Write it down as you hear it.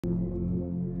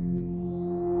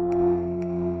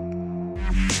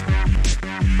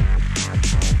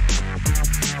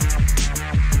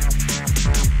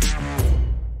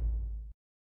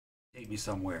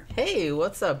somewhere. Hey,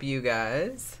 what's up, you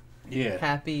guys? Yeah.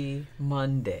 Happy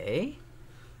Monday.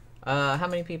 How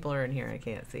many people are in here? I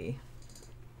can't see.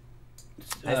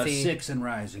 I see 6 and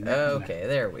rising. Okay,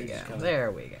 there we go.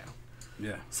 There we go.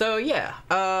 Yeah. So, yeah,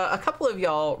 a couple of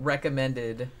y'all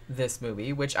recommended this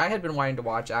movie, which I had been wanting to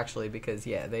watch, actually, because,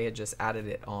 yeah, they had just added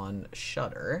it on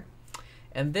Shudder.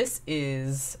 And this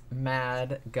is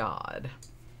Mad God.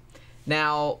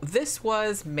 Now, this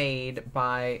was made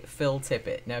by Phil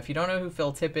Tippett. Now, if you don't know who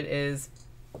Phil Tippett is,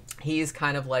 he's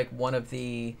kind of like one of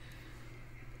the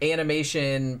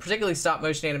animation, particularly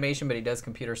stop-motion animation, but he does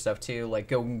computer stuff too, like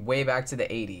going way back to the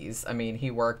 80s. I mean,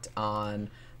 he worked on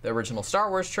the original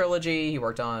Star Wars trilogy, he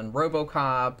worked on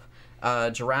RoboCop,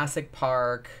 Jurassic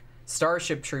Park,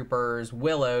 Starship Troopers,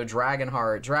 Willow,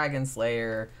 Dragonheart, Dragon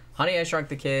Slayer, Honey, I Shrunk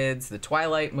the Kids, the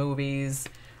Twilight movies,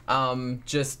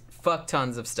 just fuck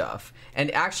tons of stuff.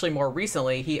 And actually, more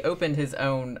recently, he opened his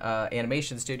own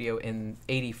animation studio in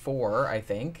 '84, I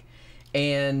think.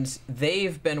 And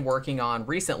they've been working on,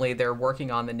 recently, they're working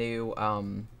on the new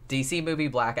DC movie,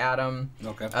 Black Adam.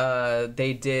 Okay.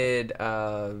 They did,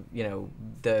 you know,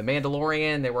 The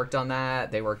Mandalorian. They worked on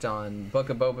that. They worked on Book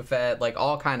of Boba Fett, like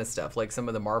all kind of stuff, like some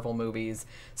of the Marvel movies.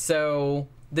 So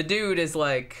the dude is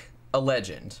like a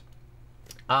legend.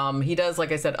 He does,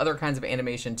 like I said, other kinds of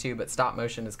animation too, but stop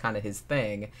motion is kind of his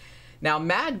thing. Now,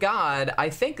 Mad God, I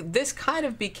think this kind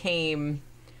of became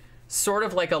sort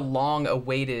of like a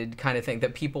long-awaited kind of thing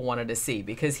that people wanted to see,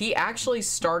 because he actually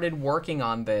started working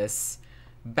on this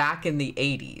back in the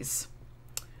 80s.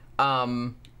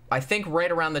 I think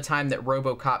right around the time that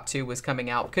RoboCop 2 was coming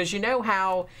out, because you know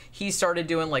how he started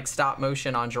doing like stop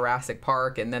motion on Jurassic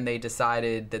Park, and then they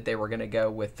decided that they were going to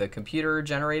go with the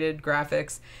computer-generated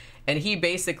graphics. And he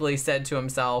basically said to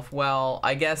himself, well,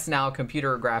 I guess now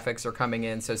computer graphics are coming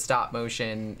in, so stop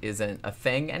motion isn't a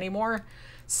thing anymore.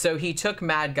 So he took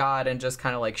Mad God and just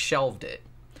kind of like shelved it.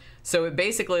 So it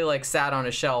basically like sat on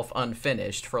a shelf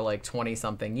unfinished for like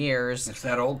 20-something years. It's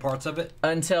that old parts of it?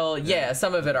 Until, yeah,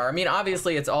 some of it are. I mean,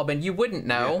 obviously it's all been, you wouldn't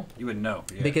know. Yeah, you wouldn't know.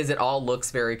 Yeah. Because it all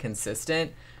looks very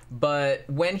consistent. But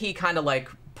when he kind of like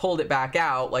pulled it back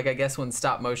out, like I guess when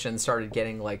stop motion started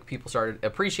getting, like, people started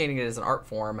appreciating it as an art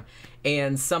form,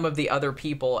 and some of the other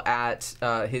people at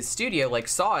his studio like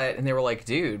saw it and they were like,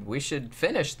 dude, we should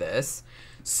finish this.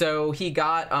 So he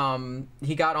got on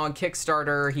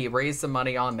Kickstarter, he raised some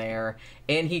money on there,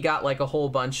 and he got like a whole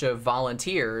bunch of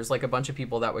volunteers, like a bunch of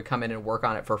people that would come in and work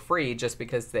on it for free just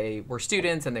because they were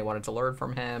students and they wanted to learn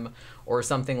from him or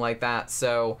something like that.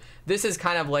 So this is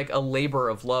kind of like a labor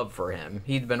of love for him.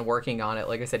 He'd been working on it.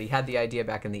 Like I said, he had the idea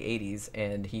back in the 80s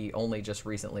and he only just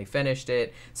recently finished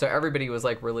it. So everybody was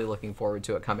like really looking forward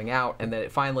to it coming out, and then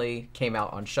it finally came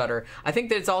out on Shudder. I think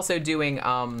that it's also doing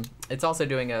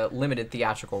a limited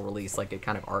theatrical release, like at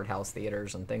kind of art house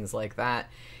theaters and things like that.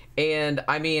 And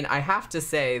I mean, I have to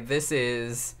say, this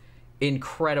is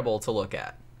incredible to look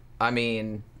at. I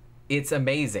mean, it's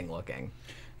amazing looking.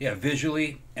 Yeah,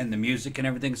 visually and the music and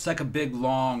everything. It's like a big,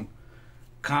 long,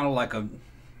 kind of like a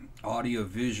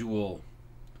audio-visual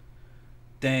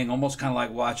thing, almost kind of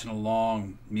like watching a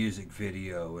long music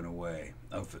video in a way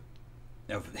of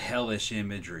hellish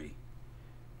imagery.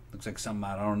 Looks like something,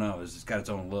 I don't know. It's got its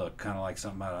own look, kind of like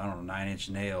something out of, I don't know, 9 Inch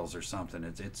Nails or something.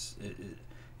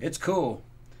 It's cool.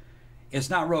 It's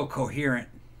not real coherent.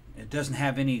 It doesn't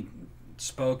have any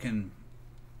spoken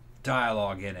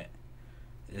dialogue in it.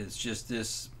 It's just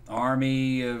this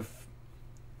army of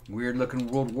weird-looking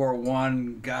World War I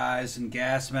guys in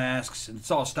gas masks, and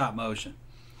it's all stop motion.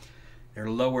 They're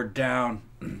lowered down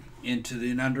into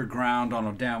the underground on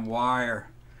a damn wire.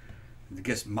 It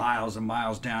gets miles and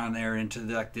miles down there into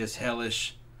like this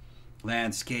hellish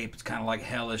landscape. It's kind of like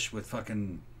hellish with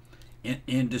fucking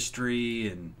industry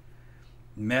and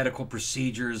medical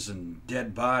procedures and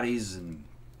dead bodies and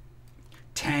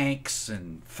tanks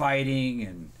and fighting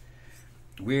and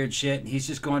weird shit. And he's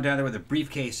just going down there with a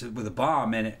briefcase with a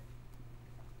bomb in it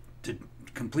to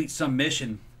complete some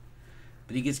mission.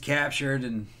 But he gets captured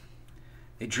and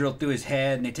they drill through his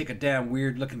head and they take a damn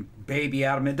weird looking baby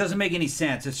out of him. It doesn't make any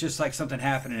sense. It's just like something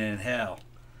happening in hell.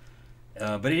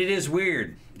 But it is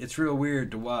weird. It's real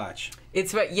weird to watch.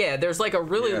 Yeah, there's like a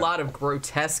really lot of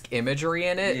grotesque imagery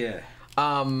in it. Yeah.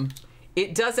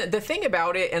 It doesn't, the thing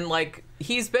about it, and like,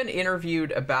 he's been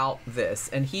interviewed about this,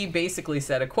 and he basically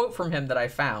said, a quote from him that I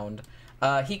found,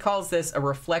 he calls this a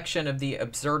reflection of the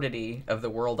absurdity of the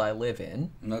world I live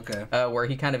in. Okay. Where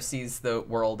he kind of sees the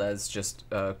world as just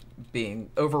being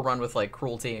overrun with like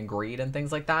cruelty and greed and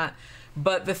things like that.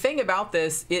 But the thing about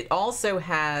this, it also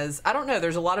has, I don't know,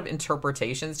 there's a lot of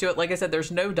interpretations to it. Like I said,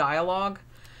 there's no dialogue.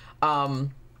 I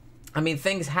mean,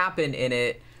 things happen in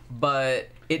it, but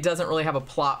it doesn't really have a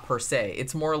plot per se.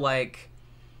 It's more like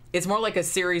a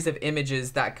series of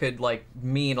images that could like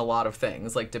mean a lot of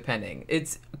things, like depending.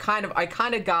 It's kind of, I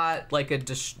kind of got like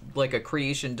a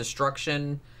creation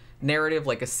destruction narrative,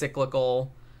 like a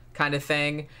cyclical kind of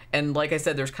thing. And like I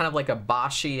said, there's kind of like a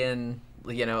Boschian,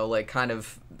 you know, like kind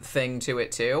of thing to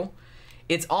it too.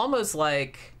 It's almost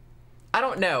like, I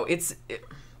don't know.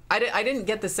 I didn't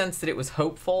get the sense that it was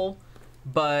hopeful,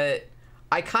 but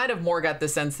I kind of more got the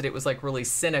sense that it was like really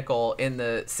cynical, in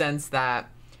the sense that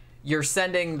you're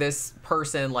sending this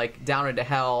person like down into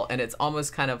hell, and it's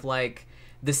almost kind of like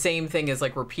the same thing is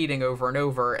like repeating over and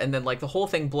over, and then like the whole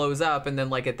thing blows up, and then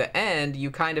like at the end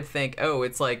you kind of think, oh,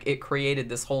 it's like it created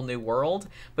this whole new world,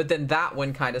 but then that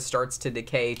one kind of starts to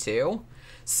decay too.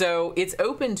 So it's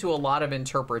open to a lot of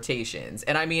interpretations.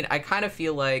 And I mean, I kind of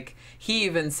feel like he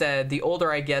even said, the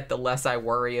older I get, the less I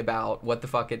worry about what the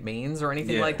fuck it means or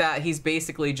anything like that. He's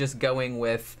basically just going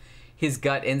with his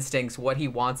gut instincts, what he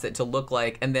wants it to look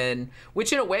like, and then,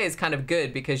 which in a way is kind of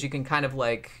good, because you can kind of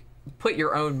like put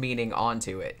your own meaning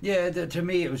onto it. Yeah, to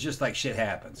me it was just like shit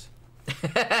happens.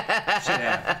 Shit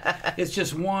happens. It's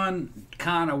just one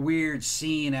kind of weird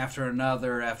scene after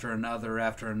another,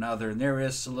 and there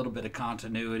is a little bit of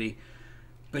continuity,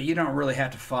 but you don't really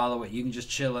have to follow it. You can just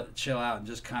chill out and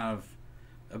just kind of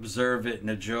observe it and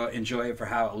enjoy it for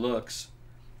how it looks.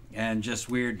 And just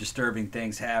weird, disturbing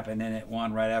things happen in it,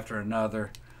 one right after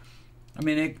another. I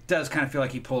mean, it does kind of feel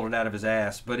like he pulled it out of his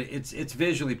ass, but it's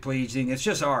visually pleasing. It's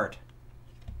just art.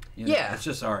 You know, yeah, it's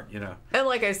just art, you know. And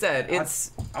like I said,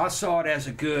 I saw it as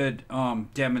a good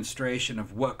demonstration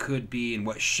of what could be and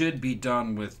what should be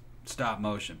done with stop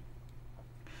motion.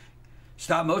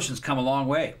 Stop motion's come a long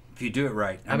way if you do it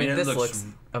right. I mean, this looks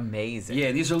amazing.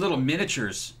 Yeah, these are little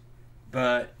miniatures,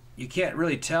 but you can't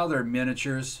really tell they're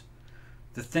miniatures.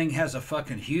 The thing has a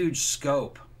fucking huge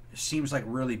scope. It seems like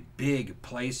really big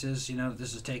places, you know, that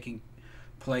this is taking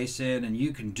place in, and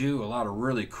you can do a lot of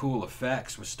really cool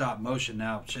effects with stop motion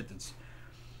now.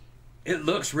 It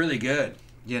looks really good,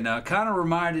 you know. It kind of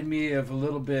reminded me of a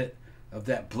little bit of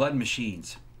that Blood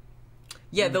Machines.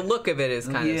 Yeah, the look of it is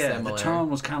kind of similar. Yeah, the tone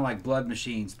was kind of like Blood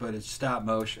Machines, but it's stop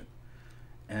motion.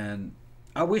 And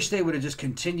I wish they would have just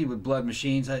continued with Blood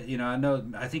Machines. I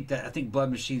think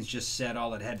Blood Machines just said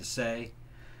all it had to say.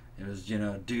 It was, you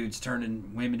know, dudes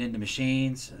turning women into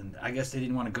machines, and I guess they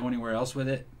didn't want to go anywhere else with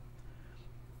it.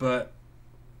 But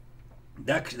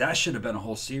that should have been a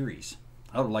whole series.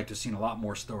 I would have liked to have seen a lot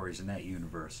more stories in that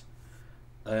universe.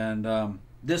 And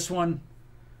this one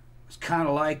was kind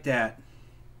of like that,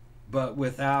 but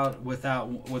without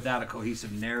a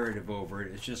cohesive narrative over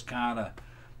it. It's just kind of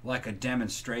like a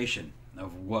demonstration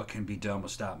of what can be done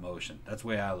with stop motion. That's the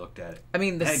way I looked at it. I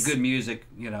mean, it had good music,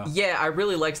 you know. Yeah, I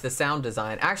really liked the sound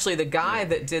design. Actually, the guy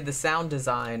that did the sound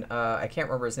design, I can't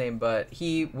remember his name, but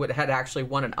he had actually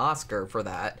won an Oscar for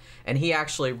that, and he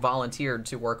actually volunteered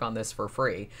to work on this for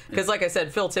free. Because, like I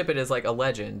said, Phil Tippett is like a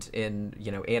legend in,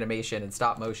 you know, animation and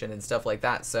stop motion and stuff like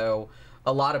that. So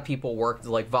a lot of people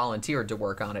volunteered to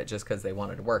work on it just because they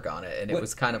wanted to work on it, and it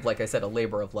was kind of, like I said, a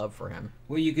labor of love for him.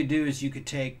 What you could do is you could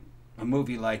take a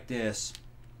movie like this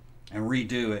and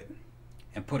redo it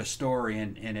and put a story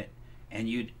in it,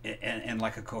 and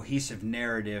like a cohesive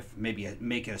narrative, maybe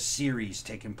make it a series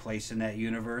taking place in that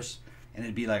universe, and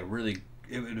it'd be like really,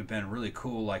 it would have been really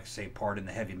cool, like say part in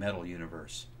the heavy metal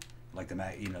universe, like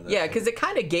yeah, because it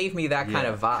kind of gave me that kind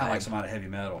of vibe, kind of like some out of heavy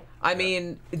metal. I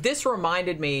mean, this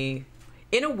reminded me,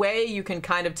 in a way you can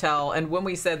kind of tell, and when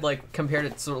we said like compared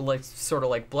it sort of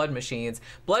like Blood Machines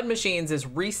is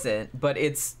recent, but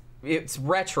it's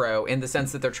retro in the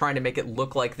sense that they're trying to make it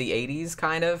look like the 80s,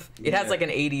 kind of. It has like an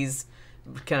 80s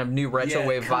kind of new retro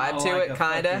wave vibe to it,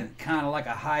 kind of. Kind of like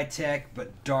a high-tech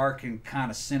but dark and kind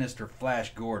of sinister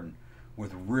Flash Gordon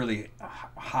with really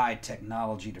high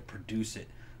technology to produce it,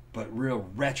 but real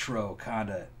retro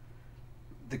kind of.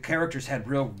 The characters had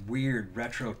real weird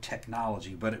retro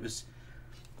technology, but it was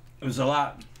a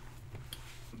lot.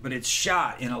 But it's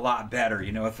shot in a lot better,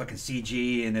 you know, with fucking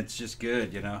CG, and it's just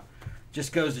good, you know.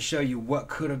 Just goes to show you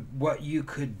what you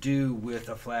could do with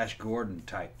a Flash Gordon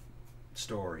type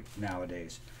story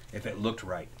nowadays if it looked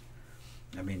right.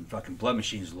 I mean, fucking Blood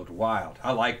Machines looked wild.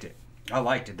 I liked it.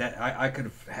 That I could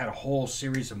have had a whole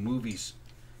series of movies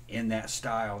in that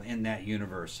style, in that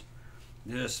universe.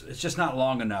 It's just not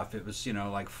long enough. It was, you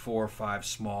know, like 4 or 5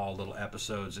 small little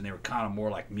episodes, and they were kind of more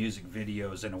like music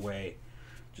videos in a way,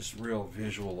 just real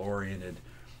visual oriented.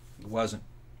 It wasn't.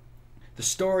 The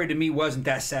story to me wasn't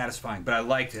that satisfying, but I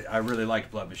liked it. I really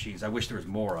liked Blood Machines. I wish there was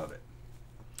more of it.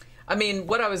 I mean,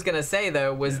 what I was going to say,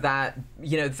 though, was that,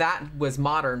 you know, that was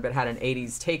modern but had an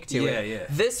 80s take to it. Yeah.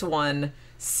 This one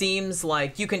seems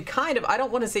like you can kind of, I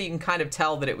don't want to say you can kind of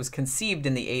tell that it was conceived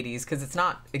in the 80s, because it's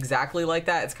not exactly like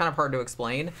that. It's kind of hard to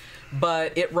explain.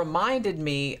 But it reminded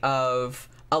me of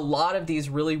a lot of these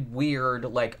really weird,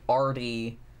 like,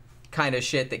 arty kind of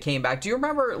shit that came back. Do you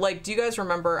remember, like, do you guys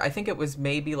remember, I think it was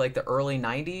maybe, like, the early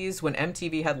 90s when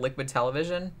MTV had Liquid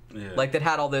Television? Yeah. Like, that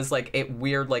had all those, like,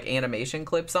 weird, like, animation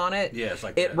clips on it. Yeah, it's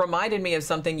like it reminded me of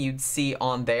something you'd see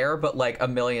on there, but, like, a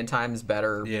million times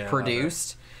better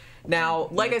produced. Now,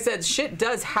 like I said, shit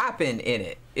does happen in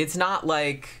it. It's not,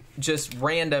 like, just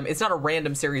random. It's not a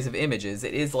random series of images.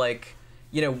 It is, like,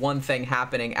 you know, one thing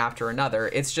happening after another.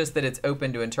 It's just that it's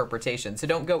open to interpretation. So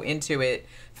don't go into it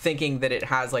thinking that it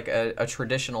has, like, a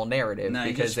traditional narrative,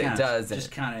 because it doesn't.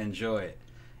 Just kind of enjoy it.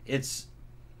 It's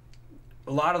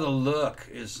a lot of the look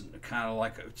is kind of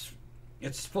like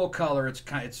it's full color.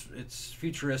 It's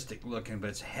futuristic looking,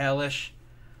 but it's hellish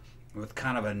with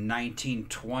kind of a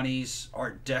 1920s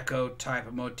Art Deco type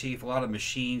of motif. A lot of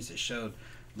machines that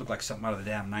look like something out of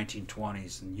the damn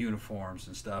 1920s, and uniforms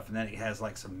and stuff. And then it has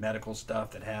like some medical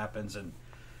stuff that happens, and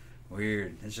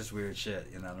weird. It's just weird shit,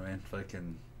 you know what I mean?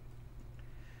 Fucking.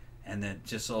 And then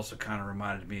just also kind of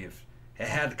reminded me of, it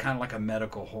had kind of like a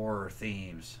medical horror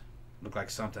themes. Looked like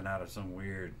something out of some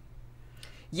weird.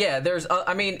 Yeah, there's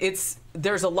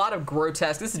a lot of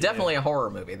grotesque. This is definitely a horror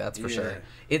movie, that's for sure.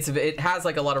 It has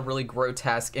like a lot of really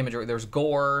grotesque imagery. There's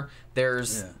gore,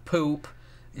 there's poop.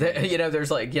 You know,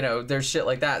 there's like, you know, there's shit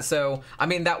like that. So, I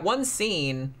mean, that one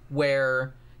scene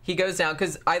where he goes down,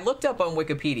 because I looked up on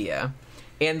Wikipedia,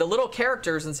 and the little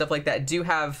characters and stuff like that do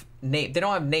have name. They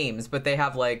don't have names, but they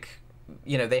have, like,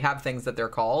 you know, they have things that they're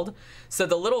called. So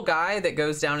the little guy that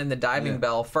goes down in the diving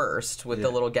bell first with the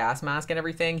little gas mask and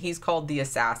everything, he's called the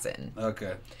Assassin.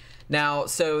 Okay. Now,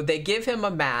 so they give him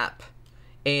a map,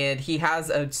 and he has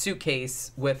a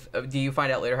suitcase with, you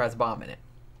find out later, has a bomb in it.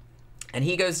 And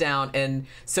he goes down, and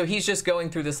so he's just going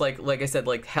through this, like I said,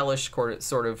 like, hellish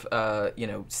sort of, you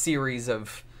know, series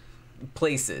of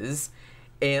places,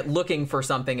 and looking for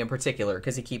something in particular,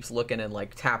 because he keeps looking and,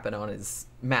 like, tapping on his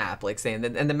map, like, saying,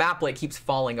 and the map, like, keeps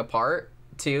falling apart,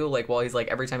 too, like, while he's, like,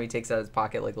 every time he takes it out of his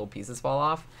pocket, like, little pieces fall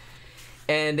off.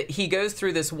 And he goes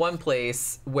through this one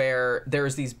place where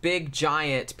there's these big,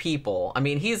 giant people. I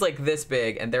mean, he's, like, this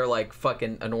big, and they're, like,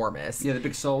 fucking enormous. Yeah, the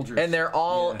big soldiers. And they're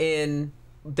all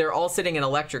they're all sitting in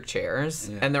electric chairs,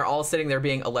 and they're all sitting there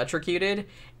being electrocuted,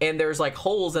 and there's, like,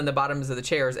 holes in the bottoms of the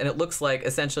chairs, and it looks like,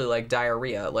 essentially, like,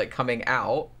 diarrhea, like, coming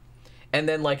out. And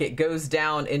then, like, it goes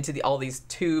down into all these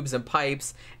tubes and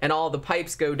pipes, and all the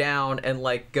pipes go down and,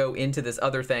 like, go into this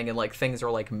other thing, and, like, things are,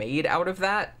 like, made out of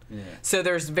that. Yeah. So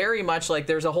there's very much, like,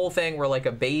 there's a whole thing where, like,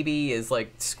 a baby is,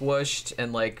 like, squished,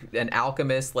 and, like, an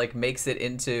alchemist, like, makes it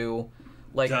into,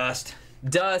 like,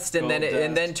 dust, and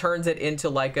then turns it into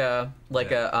like a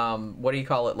what do you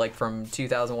call it, like from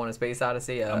 2001: A Space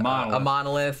Odyssey, a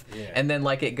monolith. And then,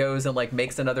 like, it goes and, like,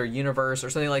 makes another universe or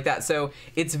something like that. So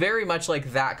it's very much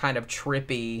like that kind of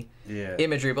trippy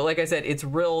imagery, but like I said, it's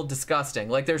real disgusting.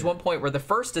 Like, there's one point where the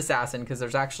first assassin, because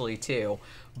there's actually two,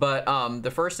 but the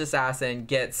first assassin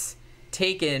gets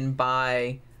taken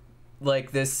by,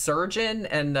 like, this surgeon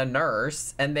and a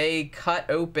nurse, and they cut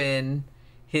open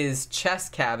his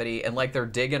chest cavity, and, like, they're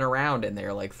digging around in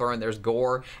there, like, there's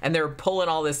gore, and they're pulling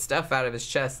all this stuff out of his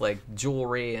chest, like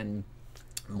jewelry and,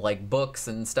 like, books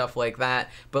and stuff like that,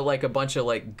 but, like, a bunch of,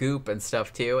 like, goop and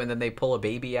stuff too. And then they pull a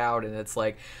baby out, and it's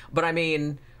like, but I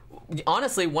mean,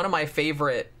 honestly, one of my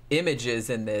favorite images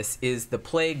in this is the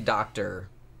plague doctor,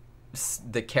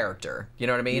 the character, you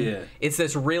know what I mean? It's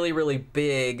this really, really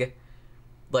big,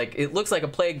 like, it looks like a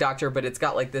plague doctor, but it's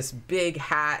got, like, this big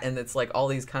hat, and it's, like, all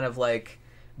these kind of, like,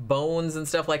 bones and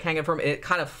stuff, like, hanging from it. It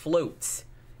kind of floats,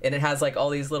 and it has, like, all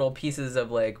these little pieces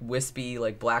of, like, wispy,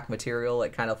 like, black material,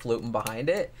 like, kind of floating behind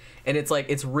it, and it's, like,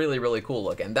 it's really, really cool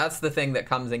looking. That's the thing that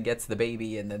comes and gets the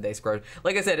baby, and then they screw.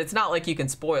 Like I said, it's not like you can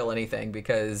spoil anything,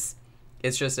 because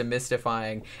it's just a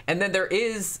mystifying. And then there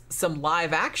is some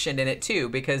live action in it too,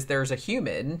 because there's a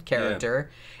human character,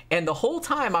 and the whole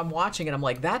time I'm watching it, I'm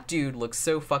like, that dude looks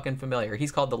so fucking familiar.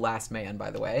 He's called The Last Man,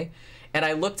 by the way. And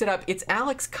I looked it up. It's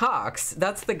Alex Cox.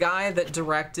 That's the guy that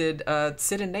directed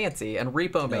Sid and Nancy and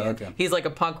Repo Man. Okay. He's, like, a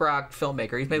punk rock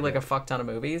filmmaker. He's made, like, a fuck ton of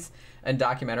movies and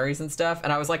documentaries and stuff.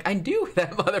 And I was like, I knew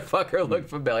that motherfucker looked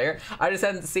familiar. I just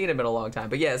hadn't seen him in a long time.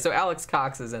 But yeah, so Alex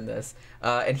Cox is in this.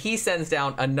 And he sends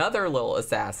down another little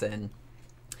assassin.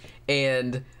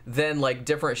 And then, like,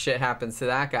 different shit happens to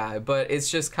that guy. But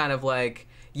it's just kind of like,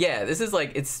 yeah, this is,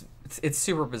 like, it's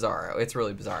super bizarro. It's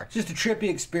really bizarre. Just a trippy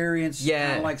experience. Yeah.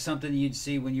 Kind of like something you'd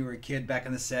see when you were a kid back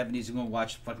in the 70s. You're going to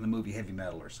watch fucking the movie Heavy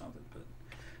Metal or something.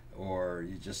 Or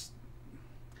you just...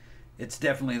 It's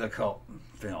definitely the cult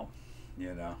film.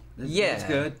 You know, Yeah. it's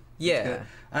good. Yeah. It's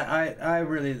good. I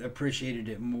really appreciated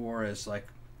it more as like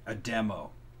a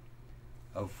demo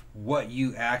of what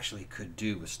you actually could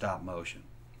do with stop motion.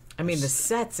 I mean, the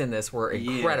sets in this were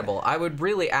incredible. Yeah. I would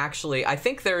really I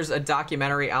think there's a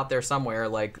documentary out there somewhere,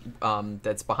 like,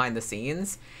 that's behind the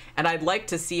scenes, and I'd like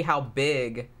to see how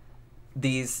big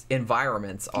these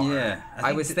environments are. Yeah.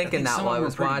 I was thinking that while I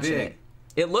was watching it.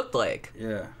 It looked like.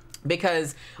 Yeah.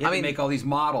 Because, I mean, make all these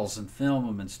models and film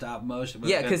them in stop motion.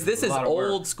 Yeah, because this is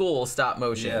old school stop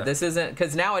motion. Yeah. This isn't,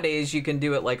 because nowadays you can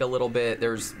do it like a little bit.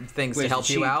 There's things to help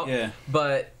you out. Yeah.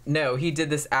 But no, he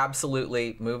did this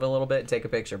absolutely. Move a little bit, take a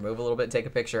picture. Move a little bit, take a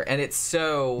picture, and it's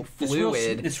so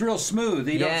fluid. It's real smooth.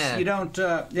 You don't.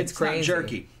 It's crazy. Not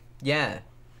jerky. Yeah.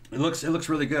 It looks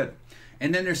really good.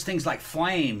 And then there's things like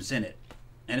flames in it,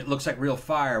 and it looks like real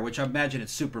fire, which I imagine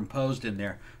it's superimposed in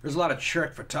there. There's a lot of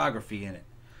trick photography in it.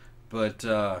 But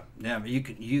yeah, you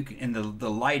can, and the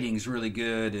lighting's really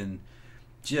good, and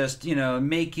just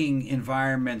making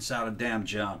environments out of damn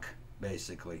junk,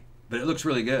 basically. But it looks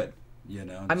really good,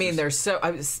 I mean,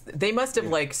 they must have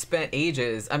like spent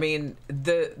ages. I mean,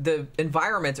 the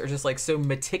environments are just like so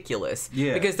meticulous.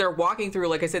 Yeah. Because they're walking through,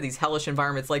 like I said, these hellish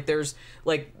environments. Like there's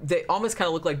like they almost kind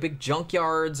of look like big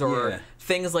junkyards or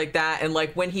things like that. And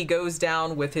like when he goes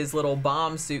down with his little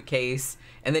bomb suitcase.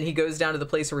 And then he goes down to the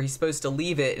place where he's supposed to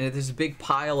leave it, and there's a big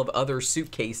pile of other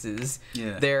suitcases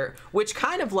there, which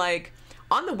kind of like,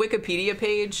 on the Wikipedia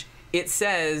page, it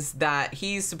says that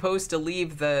he's supposed to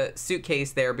leave the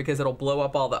suitcase there because it'll blow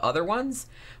up all the other ones.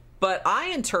 But I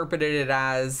interpreted it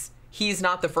as he's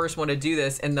not the first one to do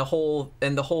this, and the whole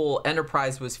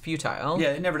enterprise was futile. Yeah,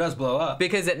 it never does blow up.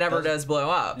 Because it never does blow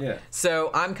up. Yeah. So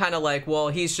I'm kind of like, well,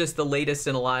 he's just the latest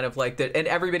in a line of like and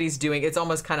everybody's doing. It's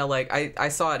almost kind of like I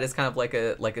saw it as kind of like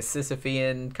a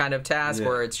Sisyphean kind of task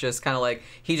where it's just kind of like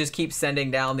he just keeps sending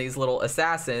down these little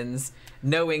assassins,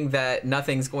 knowing that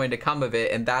nothing's going to come of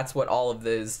it, and that's what all of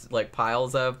those like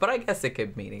piles of. But I guess it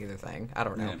could mean either thing. I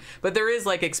don't know. Yeah. But there is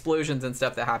like explosions and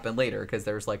stuff that happen later because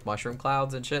there's like mushroom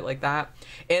clouds and shit like that.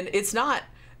 And it's not,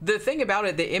 the thing about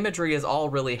it, the imagery is all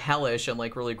really hellish and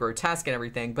like really grotesque and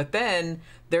everything. But then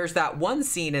there's that one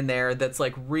scene in there that's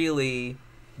like really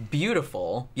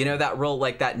beautiful. That real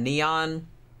like that neon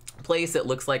place that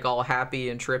looks like all happy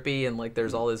and trippy, and like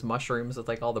there's all these mushrooms with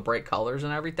like all the bright colors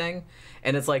and everything,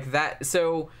 and it's like that.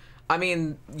 So I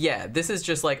mean, yeah, this is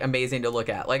just like amazing to look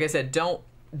at. Like I said, don't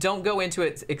go into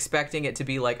it expecting it to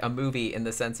be like a movie in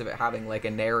the sense of it having like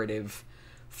a narrative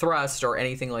thrust or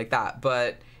anything like that,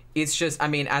 but it's just, I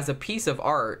mean, as a piece of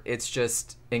art, it's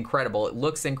just incredible. It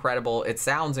looks incredible, it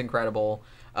sounds incredible.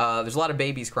 There's a lot of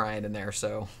babies crying in there,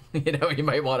 so you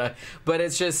might want to, but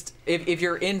it's just, if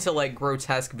you're into like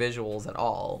grotesque visuals at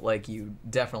all, like you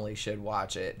definitely should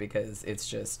watch it, because it's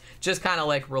just kind of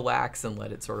like relax and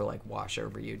let it sort of like wash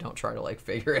over you. Don't try to like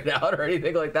figure it out or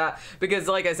anything like that, because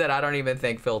like I said, I don't even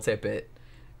think Phil Tippett,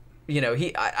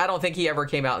 I don't think he ever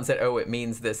came out and said, oh, it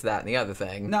means this, that, and the other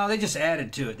thing. No, they just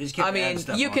added to it. They just kept adding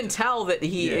stuff you can tell that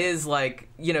he is like,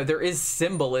 there is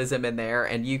symbolism in there,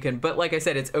 and you can, but like I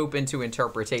said, it's open to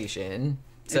interpretation.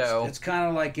 So it's kind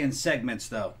of like in segments,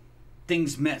 though.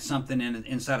 Things meant something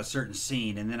inside a certain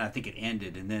scene, and then I think it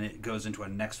ended, and then it goes into a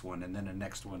next one, and then a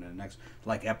next one, and a next,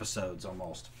 like episodes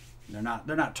almost. They're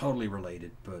not totally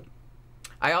related, but.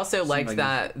 I also liked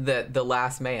that the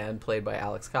last man, played by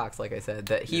Alex Cox, like I said,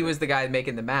 that he was the guy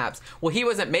making the maps. Well, he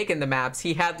wasn't making the maps.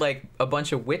 He had like a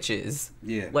bunch of witches,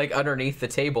 like underneath the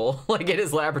table, like in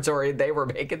his laboratory. They were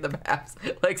making the maps,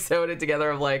 like sewing it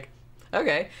together. I'm like,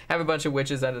 okay, have a bunch of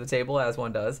witches under the table, as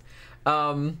one does.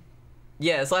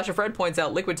 Slasher Fred points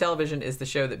out Liquid Television is the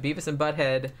show that Beavis and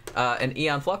Butthead and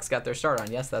Aeon Flux got their start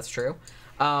on. Yes, that's true.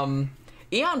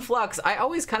 Aeon Flux, I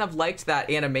always kind of liked that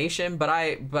animation, but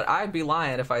I'd be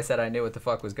lying if I said I knew what the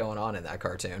fuck was going on in that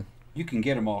cartoon. You can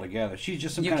get them all together. She's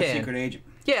just some kind of secret agent.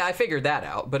 Yeah, I figured that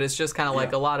out, but it's just kind of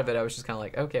like a lot of it, I was just kind of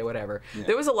like, okay, whatever. Yeah.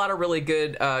 There was a lot of really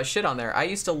good shit on there. I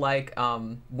used to like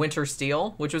Winter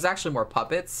Steel, which was actually more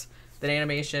puppets than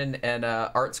animation, and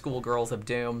Art School Girls of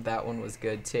Doom. That one was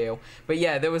good too. But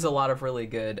yeah, there was a lot of really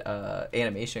good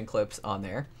animation clips on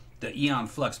there. The Aeon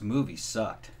Flux movie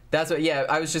sucked. That's what,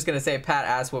 I was just going to say, Pat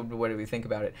asked what did we think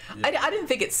about it. Yeah. I didn't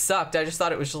think it sucked. I just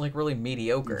thought it was just like really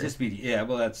mediocre.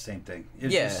 Well, that's the same thing.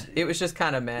 It was just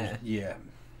kind of meh. Yeah.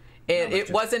 And it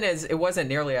wasn't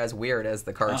nearly as weird as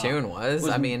the cartoon was.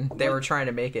 I mean, they were trying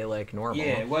to make it like normal.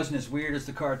 Yeah, it wasn't as weird as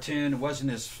the cartoon. It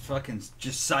wasn't as fucking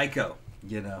just psycho,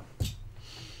 The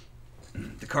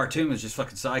cartoon was just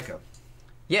fucking psycho.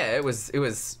 Yeah, it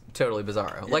was totally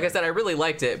bizarro. Like I said, I really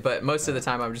liked it, but most of the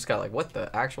time I'm just kind of like, what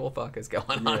the actual fuck is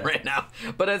going on right now?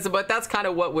 But that's kind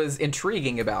of what was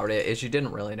intriguing about it, is you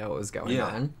didn't really know what was going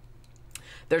on.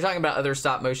 They're talking about other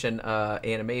stop motion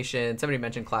animation. Somebody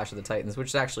mentioned Clash of the Titans, which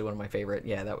is actually one of my favorite.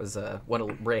 Yeah, that was one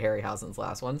of Ray Harryhausen's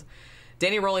last ones.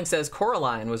 Danny Rowling says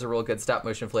Coraline was a real good stop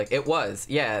motion flick. It was,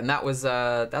 yeah, and that was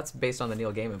that's based on the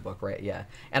Neil Gaiman book, right? Yeah,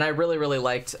 and I really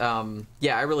liked,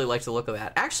 I really liked the look of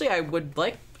that. Actually, I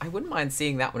wouldn't mind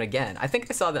seeing that one again. I think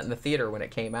I saw that in the theater when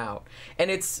it came out, and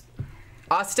it's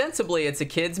ostensibly it's a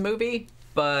kids movie,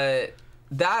 but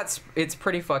it's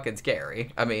pretty fucking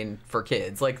scary. I mean, for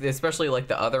kids, like especially like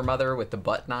the other mother with the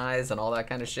button eyes and all that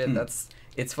kind of shit.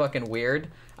 It's fucking weird.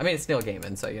 I mean, it's Neil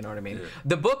Gaiman, so you know what I mean. Yeah.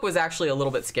 The book was actually a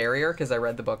little bit scarier because I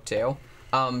read the book too.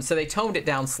 So they toned it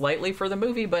down slightly for the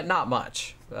movie, but not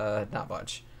much. Not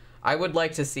much. I would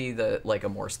like to see a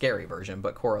more scary version,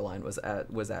 but Coraline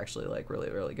was actually like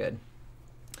really good.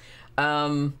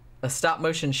 A stop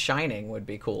motion Shining would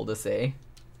be cool to see.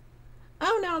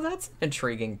 Oh no, that's an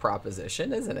intriguing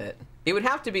proposition, isn't it? It would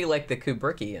have to be like the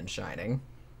Kubrickian Shining,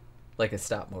 like a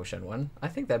stop motion one. I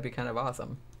think that'd be kind of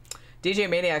awesome. DJ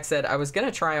Maniac said, I was going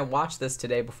to try and watch this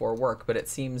today before work, but it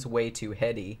seems way too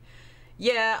heady.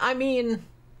 Yeah, I mean,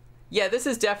 yeah, this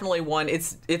is definitely one.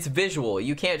 It's visual.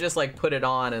 You can't just, like, put it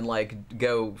on and, like,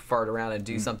 go fart around and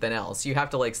do something else. You have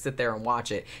to, like, sit there and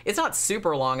watch it. It's not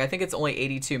super long. I think it's only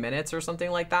 82 minutes or something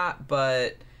like that.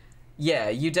 But, yeah,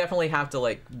 you definitely have to,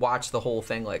 like, watch the whole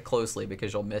thing, like, closely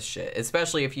because you'll miss shit.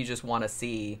 Especially if you just want to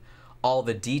see all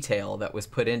the detail that was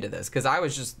put into this,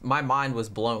 because my mind was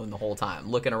blown the whole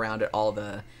time looking around at all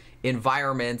the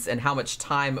environments and how much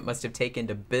time it must have taken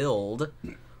to build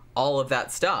all of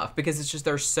that stuff, because it's just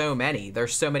there's so many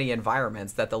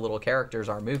environments that the little characters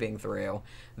are moving through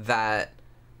that,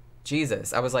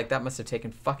 Jesus, I was like, that must have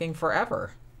taken fucking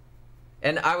forever.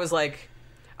 And I was like,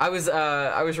 I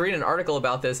was reading an article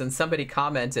about this and somebody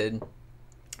commented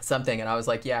something and I was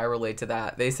like, yeah, I relate to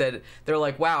that. They're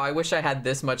like, wow, I wish I had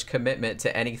this much commitment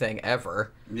to anything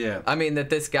ever. Yeah. I mean,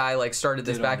 that this guy like started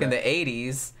this back in the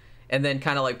 80s and then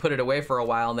kind of like put it away for a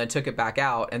while and then took it back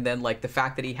out, and then like the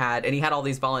fact that he had all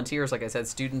these volunteers, like I said,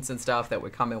 students and stuff that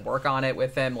would come and work on it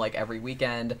with him like every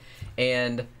weekend,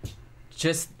 and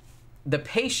just the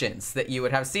patience that you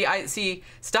would have. See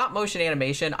stop motion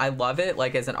animation, I love it,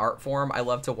 like as an art form, I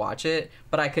love to watch it,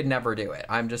 but I could never do it.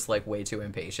 I'm just like way too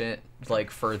impatient like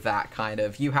for that kind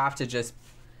of, you have to just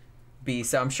be,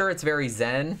 so I'm sure it's very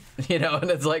zen, you know,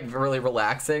 and it's like really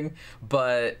relaxing,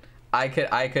 but I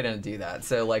couldn't do that.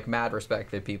 So like mad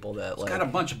respect to people that like, it's got a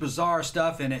bunch of bizarre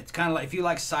stuff in it. It's kind of like, if you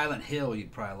like Silent Hill,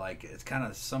 you'd probably like it. It's kind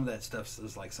of, some of that stuff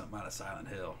is like something out of Silent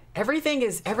Hill. Everything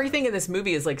in this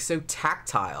movie is like so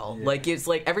tactile. Yeah. Like it's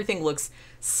like everything looks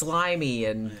slimy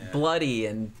and bloody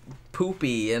and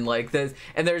poopy, and like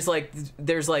there's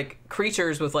like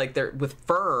creatures with like with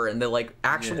fur and the like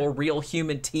actual real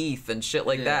human teeth and shit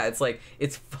like that. It's like,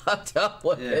 it's fucked up.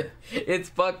 It's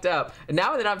fucked up. And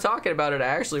now that I'm talking about it, I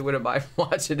actually wouldn't mind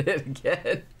watching it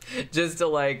again just to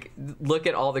like look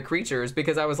at all the creatures,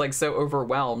 because I was like so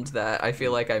overwhelmed that I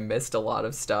feel like I missed a lot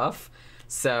of stuff.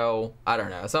 So I don't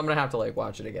know. So I'm gonna have to like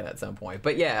watch it again at some point.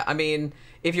 But yeah, I mean,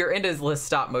 if you're into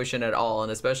stop motion at all,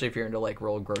 and especially if you're into like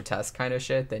real grotesque kind of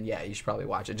shit, then yeah, you should probably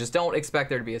watch it. Just don't expect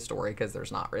there to be a story, because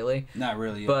there's not really. Not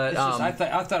really. But I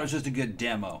thought it was just a good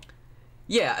demo.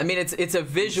 Yeah, I mean it's a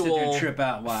visual trip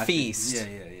out, watch feast.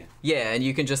 It. Yeah, and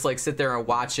you can just like sit there and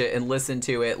watch it and listen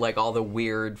to it, like all the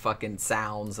weird fucking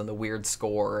sounds and the weird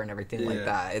score and everything like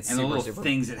that. It's and the little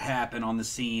things that happen on the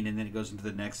scene, and then it goes into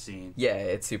the next scene. Yeah,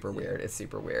 it's super weird. It's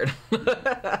super weird.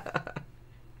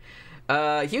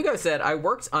 Hugo said, I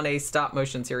worked on a stop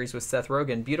motion series with Seth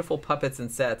Rogen. Beautiful puppets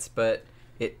and sets, but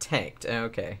it tanked.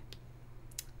 Okay.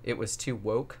 It was too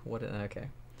woke? What? Okay.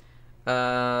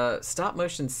 Stop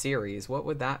motion series. What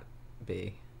would that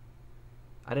be?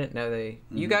 I didn't know they...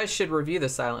 You guys should review the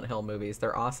Silent Hill movies.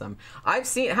 They're awesome. I've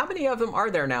seen... How many of them are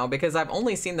there now? Because I've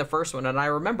only seen the first one, and I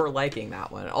remember liking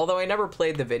that one. Although I never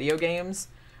played the video games.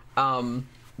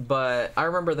 But I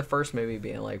remember the first movie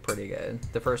being, like, pretty good.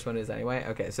 The first one is anyway.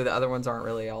 Okay, so the other ones aren't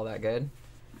really all that good.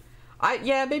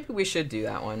 Yeah, maybe we should do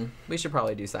that one. We should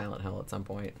probably do Silent Hill at some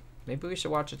point. Maybe we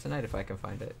should watch it tonight if I can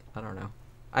find it. I don't know.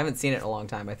 I haven't seen it in a long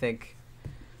time. I think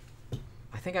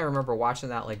I remember watching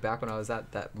that like back when I was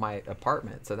at my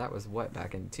apartment. So that was what,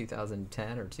 back in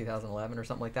 2010 or 2011 or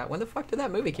something like that. When the fuck did that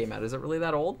movie came out? Is it really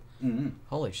that old? Mm-hmm.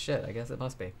 Holy shit, I guess it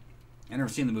must be. I've never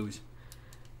seen the movies.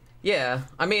 Yeah,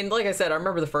 I mean, like I said, I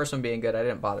remember the first one being good. I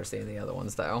didn't bother seeing the other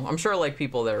ones though. I'm sure like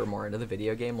people that are more into the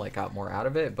video game like got more out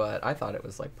of it, but I thought it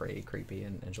was like pretty creepy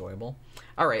and enjoyable.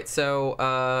 All right,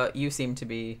 so you seem to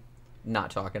be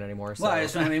not talking anymore. So. Well, I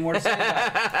just don't have any more to say about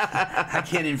it. I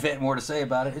can't invent more to say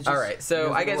about it. It's just, all right,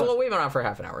 so I guess we've been on for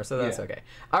half an hour, so that's okay.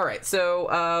 All right,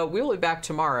 so we will be back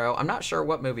tomorrow. I'm not sure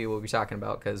what movie we'll be talking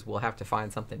about because we'll have to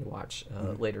find something to watch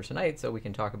later tonight so we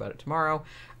can talk about it tomorrow.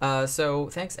 So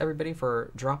thanks everybody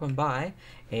for dropping by,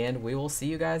 and we will see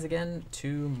you guys again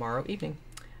tomorrow evening.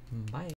 Bye.